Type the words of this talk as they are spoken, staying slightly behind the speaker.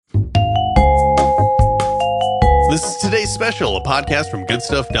This is today's special, a podcast from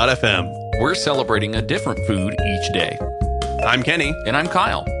goodstuff.fm. We're celebrating a different food each day. I'm Kenny. And I'm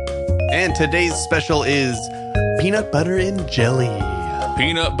Kyle. And today's special is peanut butter and jelly.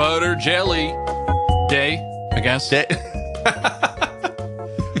 Peanut butter jelly day, I guess.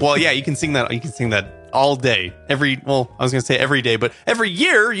 Well, yeah, you can sing that. You can sing that all day. I was going to say every day, but every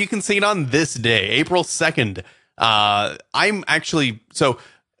year you can sing it on this day, April 2nd. I'm actually,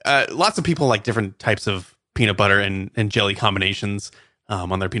 lots of people like different types of peanut butter and jelly combinations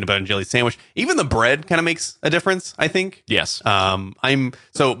on their peanut butter and jelly sandwich. Even the bread kind of makes a difference, I think. Yes. My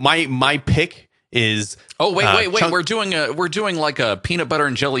pick is. Oh, wait. We're doing like a peanut butter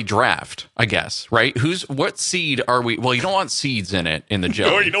and jelly draft, I guess, right? What seed are we? Well, you don't want seeds in it, in the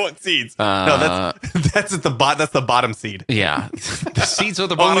jelly. Oh, you don't want seeds. No, that's at the that's the bottom seed. Yeah. The seeds are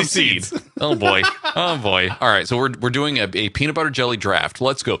the bottom seeds. Oh boy. All right. So we're doing a peanut butter jelly draft.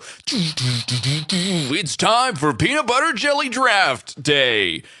 Let's go. It's time for peanut butter jelly draft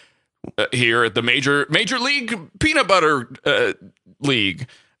day here at the Major League Peanut Butter League.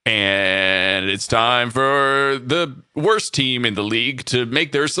 And it's time for the worst team in the league to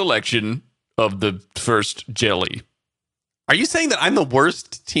make their selection of the first jelly. Are you saying that I'm the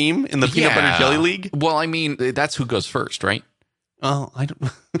worst team in the peanut butter jelly league? Well, I mean, that's who goes first, right? Oh, I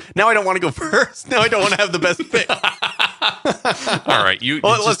don't. Now I don't want to go first. Now I don't want to have the best pick. All right,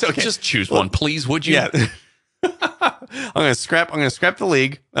 just choose one, please. Would you? Yeah. I'm gonna scrap the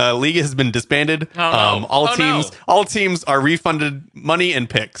league. League has been disbanded. All teams are refunded money and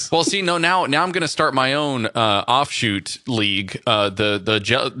picks. Well, see, now I'm gonna start my own offshoot league.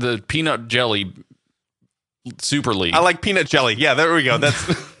 The peanut jelly super league. I like peanut jelly. Yeah, there we go. That's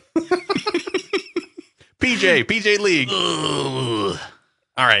PJ League. Ugh.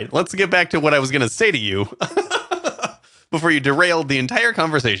 All right, let's get back to what I was gonna say to you. Before you derailed the entire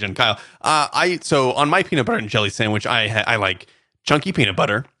conversation, Kyle, so on my peanut butter and jelly sandwich, I like chunky peanut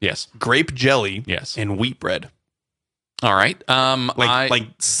butter, yes, grape jelly, yes, and wheat bread. All right, like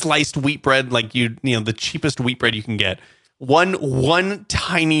sliced wheat bread, like the cheapest wheat bread you can get. One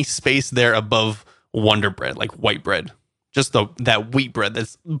tiny space there above Wonder Bread, like white bread, just that wheat bread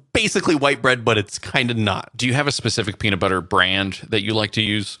that's basically white bread, but it's kind of not. Do you have a specific peanut butter brand that you like to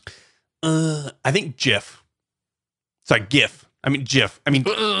use? I think Jif. Sorry, GIF. I mean, Jif. I mean,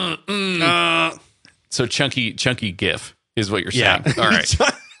 so chunky GIF is what you're saying. Yeah. All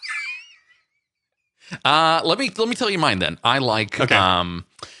right. Let me tell you mine then. I like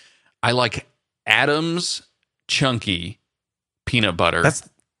Adam's chunky peanut butter.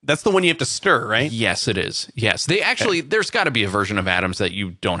 That's the one you have to stir, right? Yes, it is. Yes, they actually. There's got to be a version of Adam's that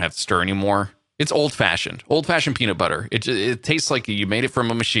you don't have to stir anymore. It's old fashioned peanut butter. It tastes like you made it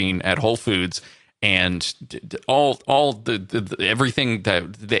from a machine at Whole Foods. And all the everything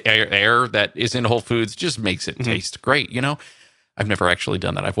that the air that is in Whole Foods just makes it taste great. I've never actually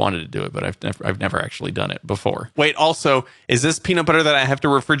done that. I've wanted to do it, but I've never actually done it before. Wait, also, is this peanut butter that I have to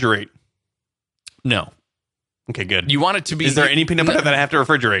refrigerate? No. Okay, good. You want it to be? Is there any peanut butter that I have to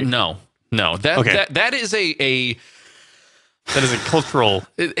refrigerate? No. That is a cultural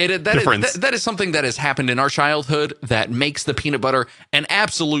difference. That is something that has happened in our childhood that makes the peanut butter an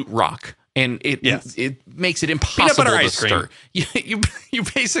absolute rock. And it makes it impossible to stir. You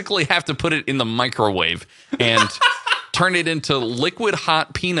basically have to put it in the microwave and turn it into liquid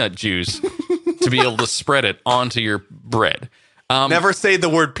hot peanut juice to be able to spread it onto your bread. Never say the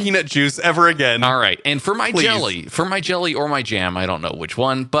word peanut juice ever again. All right. And for my jelly or my jam, I don't know which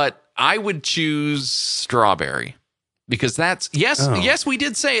one, but I would choose strawberry because yes, we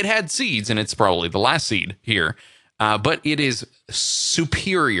did say it had seeds, and it's probably the last seed here. But it is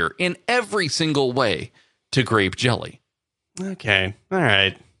superior in every single way to grape jelly. Okay. All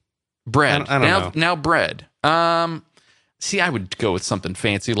right. Bread. I don't know. Now bread. See, I would go with something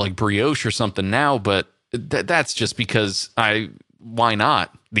fancy like brioche or something now, but that's just because why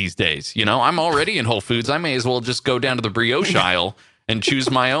not these days? I'm already in Whole Foods. I may as well just go down to the brioche aisle and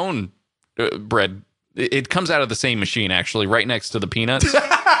choose my own bread. It comes out of the same machine, actually, right next to the peanuts.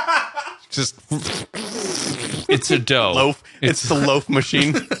 Just... It's a dough. Loaf. It's the loaf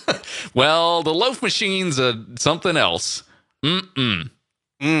machine. Well, the loaf machine's something else.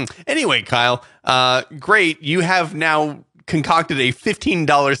 Anyway, Kyle, great. You have now concocted a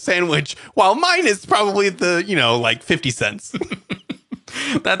 $15 sandwich, while mine is probably like 50 cents.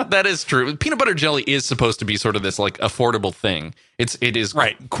 That is true. Peanut butter jelly is supposed to be sort of this like affordable thing. It is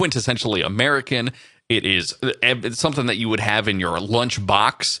right. Quintessentially American. It's something that you would have in your lunch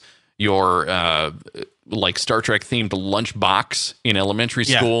box. Your like Star Trek themed lunch box in elementary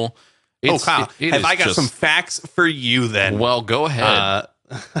school. Kyle, have I got some facts for you then? Well, go ahead.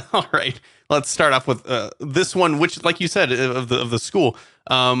 All right. Let's start off with this one, which, like you said, of the school.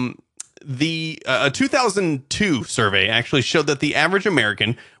 A 2002 survey actually showed that the average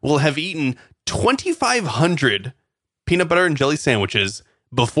American will have eaten 2,500 peanut butter and jelly sandwiches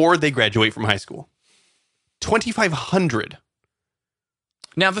before they graduate from high school. 2,500.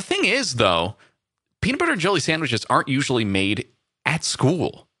 Now, the thing is, though, peanut butter and jelly sandwiches aren't usually made at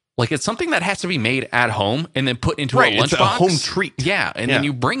school. Like, it's something that has to be made at home and then put into a lunchbox. It's a home treat. Yeah, and then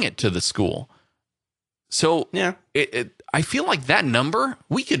you bring it to the school. So, I feel like that number,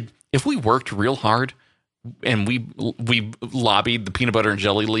 we could, if we worked real hard and we lobbied the Peanut Butter and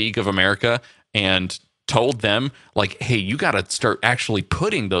Jelly League of America and told them, like, hey, you got to start actually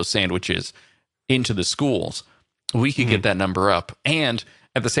putting those sandwiches into the schools, we could get that number up. And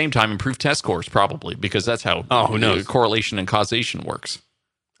at the same time, improve test scores, probably, because that's how who knows? Correlation and causation works.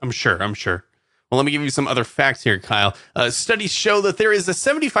 I'm sure. Well, let me give you some other facts here, Kyle. Studies show that there is a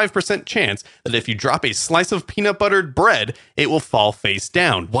 75% chance that if you drop a slice of peanut buttered bread, it will fall face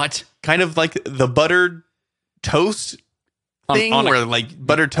down. What? Kind of like the buttered toast thing, where like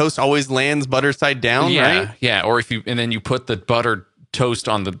buttered toast always lands butter side down, right? Yeah. Or and then you put the buttered toast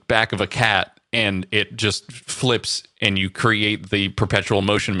on the back of a cat and it just flips and you create the perpetual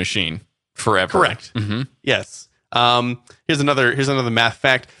motion machine forever. Correct. Mm-hmm. Yes. Here's another math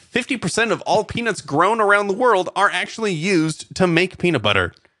fact. 50% of all peanuts grown around the world are actually used to make peanut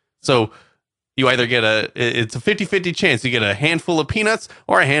butter. So you either get it's a 50-50 chance you get a handful of peanuts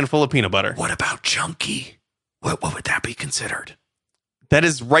or a handful of peanut butter. What about chunky? What would that be considered? That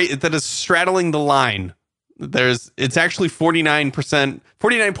is right. That is straddling the line. It's actually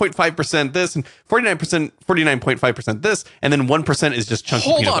 49.5% this, and 49.5% this, and then 1% is just chunky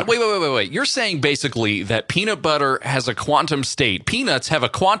peanut butter. Hold on, wait. You're saying basically that peanut butter has a quantum state. Peanuts have a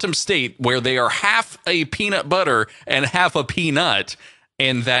quantum state where they are half a peanut butter and half a peanut,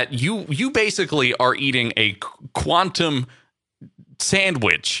 and that you basically are eating a quantum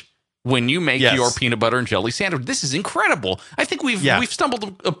sandwich when you make your peanut butter and jelly sandwich. This is incredible. I think we've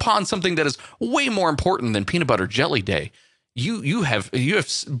stumbled upon something that is way more important than peanut butter jelly day. You have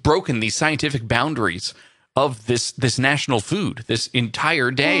broken the scientific boundaries of this national food this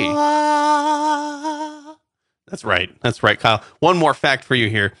entire day. That's right, Kyle. One more fact for you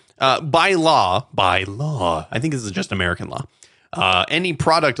here. By law, I think this is just American law. Any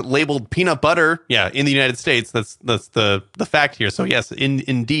product labeled peanut butter, in the United States, that's the fact here. So yes,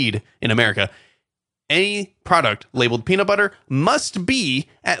 indeed, in America, any product labeled peanut butter must be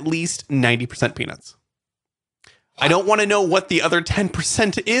at least 90% peanuts. I don't want to know what the other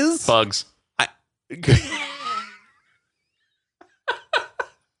 10% is. Bugs.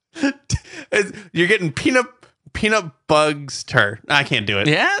 You're getting peanut bugs. I can't do it.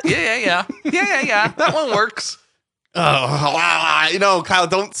 Yeah. That one works. Oh, Kyle,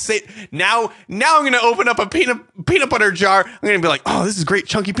 don't say now. I'm going to open up a peanut butter jar. I'm going to be like, oh, this is great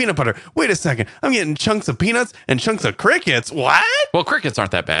chunky peanut butter. Wait a second. I'm getting chunks of peanuts and chunks of crickets. What? Well, crickets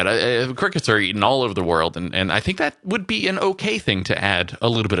aren't that bad. Crickets are eaten all over the world. And I think that would be an okay thing to add a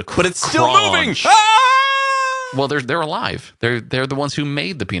little bit of but it's still moving. Well, they're alive. They're the ones who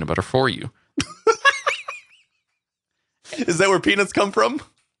made the peanut butter for you. Is that where peanuts come from?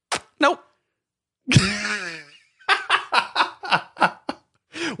 Nope.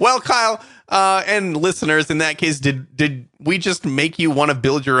 Well, Kyle, and listeners, in that case, did we just make you want to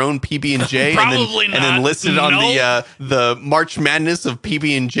build your own PB&J Probably not. And then list it on the March Madness of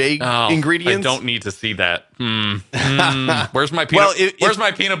PB&J ingredients? I don't need to see that. Where's my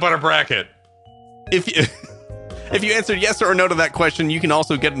peanut butter bracket? If you answered yes or no to that question, you can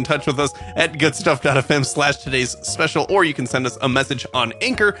also get in touch with us at goodstuff.fm/today's special, or you can send us a message on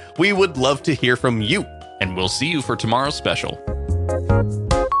Anchor. We would love to hear from you. And we'll see you for tomorrow's special.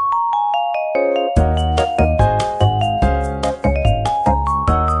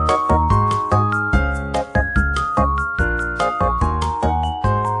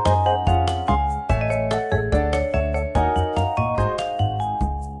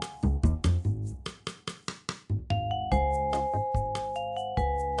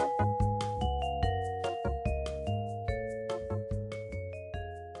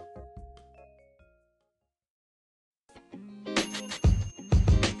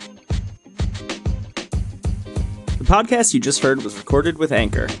 The podcast you just heard was recorded with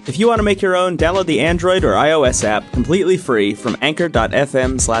Anchor. If you want to make your own, download the Android or iOS app completely free from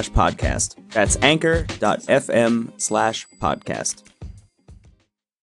anchor.fm/podcast. That's anchor.fm/podcast.